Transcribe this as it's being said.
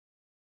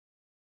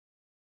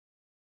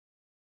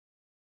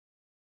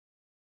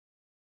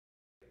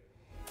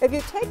If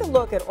you take a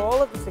look at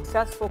all of the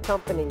successful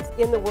companies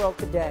in the world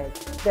today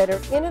that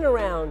are in and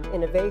around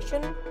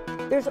innovation,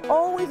 there's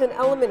always an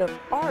element of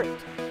art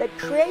that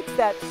creates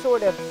that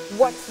sort of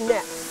what's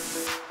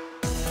next.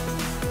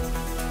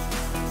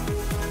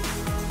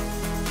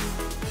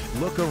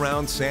 Look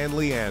around San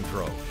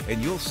Leandro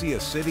and you'll see a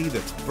city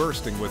that's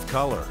bursting with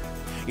color.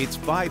 It's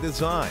by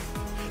design.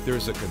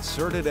 There's a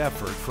concerted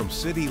effort from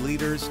city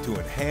leaders to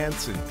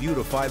enhance and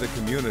beautify the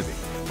community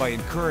by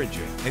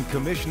encouraging and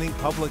commissioning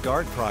public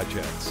art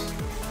projects.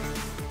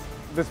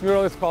 This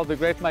mural is called The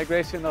Great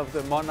Migration of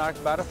the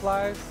Monarch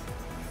Butterflies.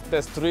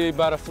 There's 3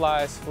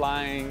 butterflies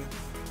flying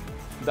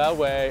that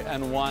way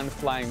and 1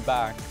 flying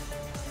back.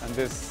 And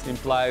this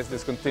implies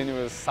this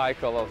continuous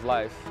cycle of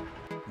life.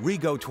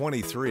 Rigo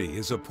 23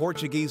 is a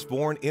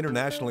Portuguese-born,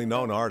 internationally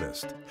known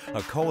artist.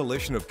 A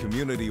coalition of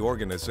community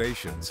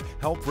organizations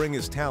helped bring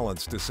his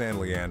talents to San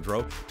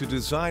Leandro to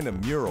design a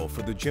mural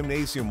for the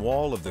gymnasium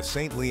wall of the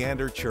St.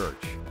 Leander Church.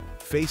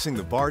 Facing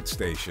the BART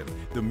station,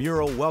 the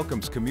mural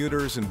welcomes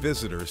commuters and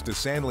visitors to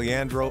San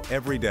Leandro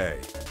every day.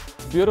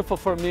 It's beautiful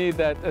for me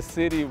that a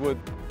city would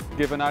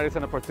give an artist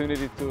an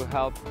opportunity to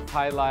help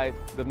highlight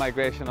the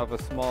migration of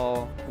a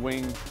small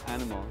winged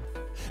animal.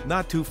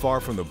 Not too far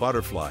from the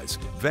butterflies,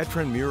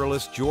 veteran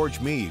muralist George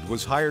Meade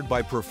was hired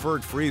by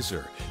Preferred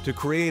Freezer to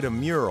create a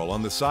mural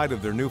on the side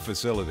of their new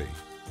facility.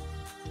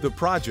 The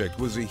project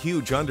was a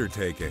huge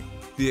undertaking.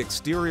 The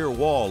exterior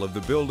wall of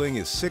the building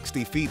is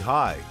 60 feet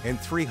high and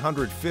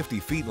 350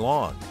 feet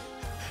long.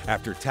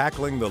 After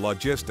tackling the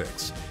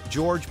logistics,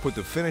 George put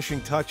the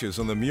finishing touches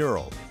on the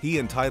mural he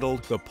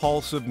entitled The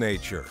Pulse of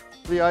Nature.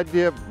 The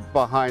idea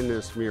behind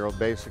this mural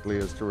basically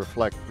is to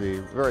reflect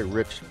the very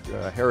rich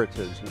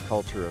heritage and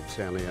culture of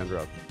San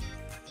Leandro.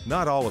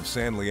 Not all of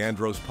San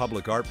Leandro's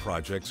public art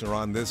projects are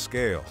on this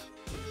scale.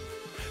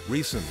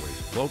 Recently,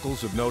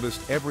 locals have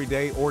noticed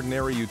everyday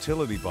ordinary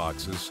utility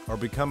boxes are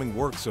becoming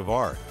works of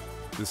art.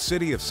 The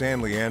city of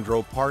San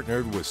Leandro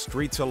partnered with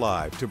Streets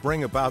Alive to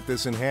bring about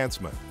this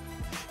enhancement.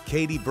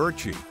 Katie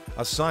Birchie,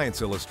 a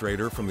science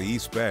illustrator from the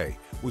East Bay,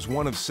 was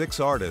one of 6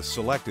 artists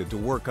selected to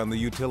work on the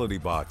utility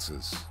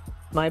boxes.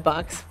 My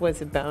box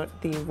was about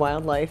the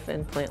wildlife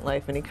and plant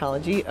life and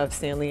ecology of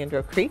San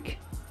Leandro Creek.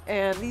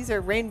 And these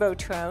are rainbow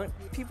trout.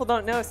 People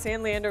don't know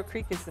San Leandro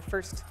Creek is the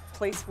first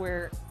place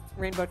where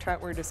rainbow trout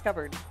were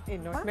discovered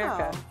in North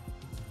America.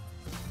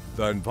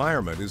 The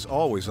environment is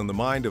always on the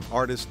mind of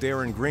artist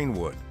Darren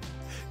Greenwood.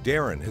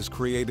 Darren has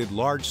created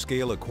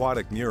large-scale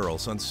aquatic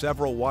murals on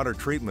several water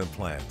treatment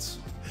plants.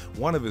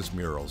 One of his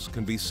murals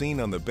can be seen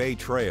on the Bay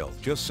Trail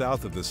just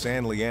south of the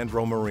San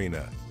Leandro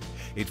Marina.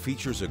 It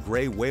features a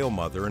gray whale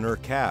mother and her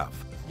calf.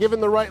 Given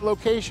the right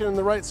location and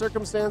the right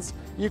circumstance,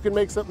 you can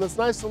make something that's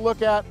nice to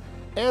look at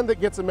and that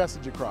gets a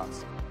message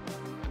across.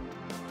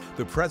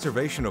 The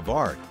preservation of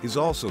art is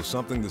also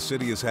something the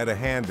city has had a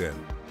hand in.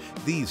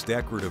 These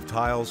decorative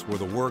tiles were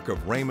the work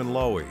of Raymond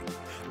Loewy.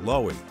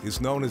 Loewy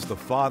is known as the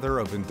father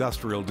of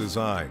industrial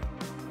design.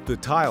 The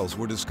tiles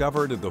were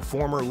discovered at the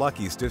former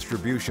Lucky's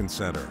Distribution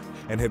Center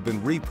and have been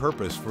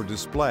repurposed for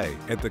display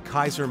at the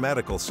Kaiser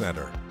Medical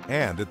Center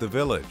and at the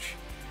Village.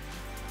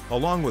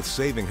 Along with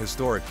saving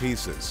historic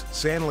pieces,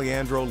 San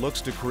Leandro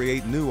looks to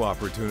create new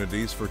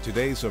opportunities for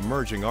today's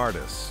emerging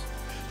artists.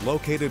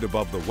 Located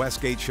above the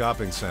Westgate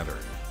Shopping Center,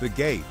 the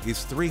Gate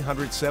is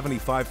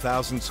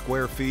 375,000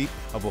 square feet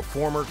of a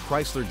former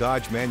Chrysler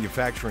Dodge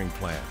manufacturing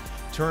plant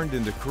turned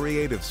into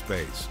creative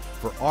space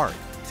for art,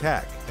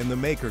 tech, and the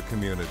maker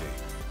community.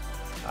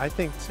 I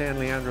think San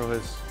Leandro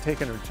has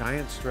taken a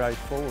giant stride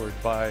forward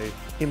by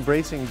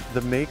embracing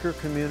the maker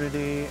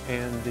community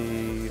and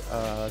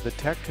the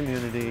tech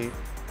community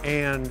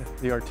and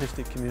the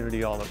artistic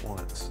community all at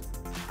once.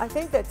 I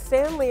think that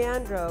San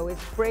Leandro is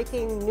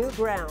breaking new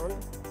ground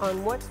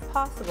on what's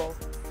possible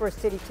for a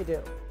city to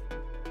do.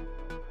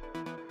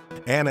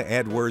 Anna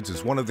Edwards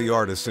is one of the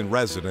artists in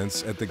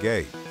residence at the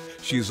Gate.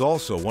 She is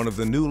also one of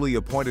the newly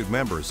appointed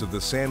members of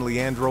the San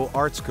Leandro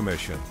Arts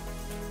Commission.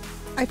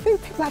 I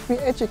think people have to be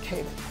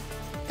educated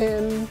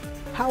in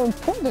how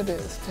important it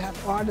is to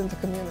have art in the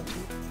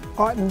community,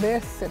 art in their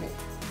city,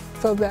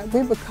 so that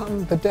we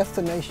become the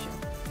destination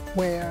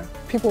where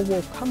people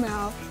will come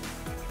out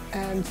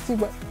and see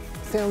what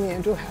San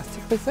Leandro has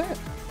to present.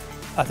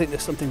 I think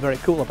there's something very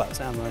cool about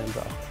San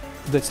Leandro.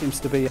 There seems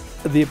to be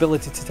the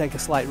ability to take a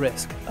slight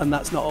risk, and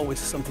that's not always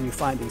something you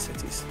find in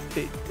cities.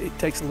 It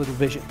takes a little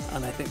vision,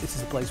 and I think this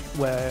is a place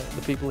where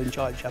the people in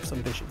charge have some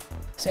vision.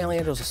 San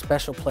Leandro is a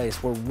special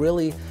place. We're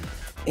really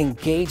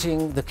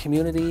engaging the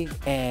community,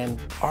 and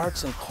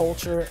arts and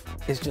culture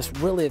is just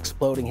really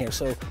exploding here.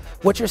 So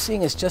what you're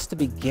seeing is just the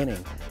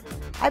beginning.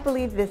 I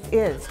believe this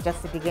is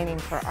just the beginning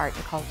for art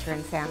and culture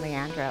in San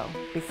Leandro.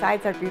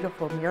 Besides our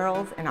beautiful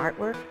murals and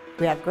artwork,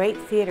 we have great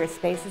theater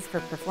spaces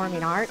for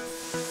performing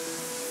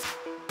arts,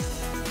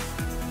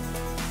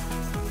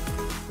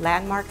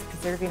 landmarks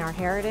preserving our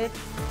heritage,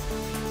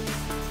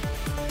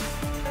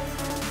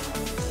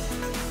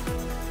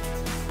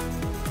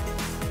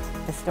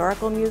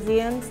 historical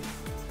museums,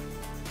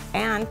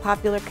 and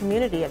popular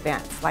community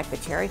events like the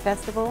Cherry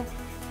Festival,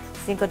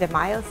 Cinco de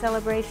Mayo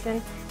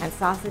celebration, and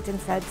Sausage and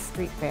Suds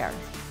Street Fair.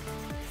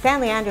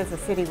 San Leandro is a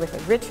city with a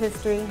rich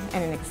history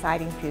and an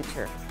exciting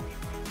future.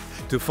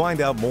 To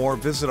find out more,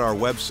 visit our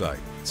website,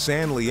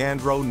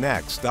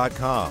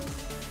 sanleandronext.com.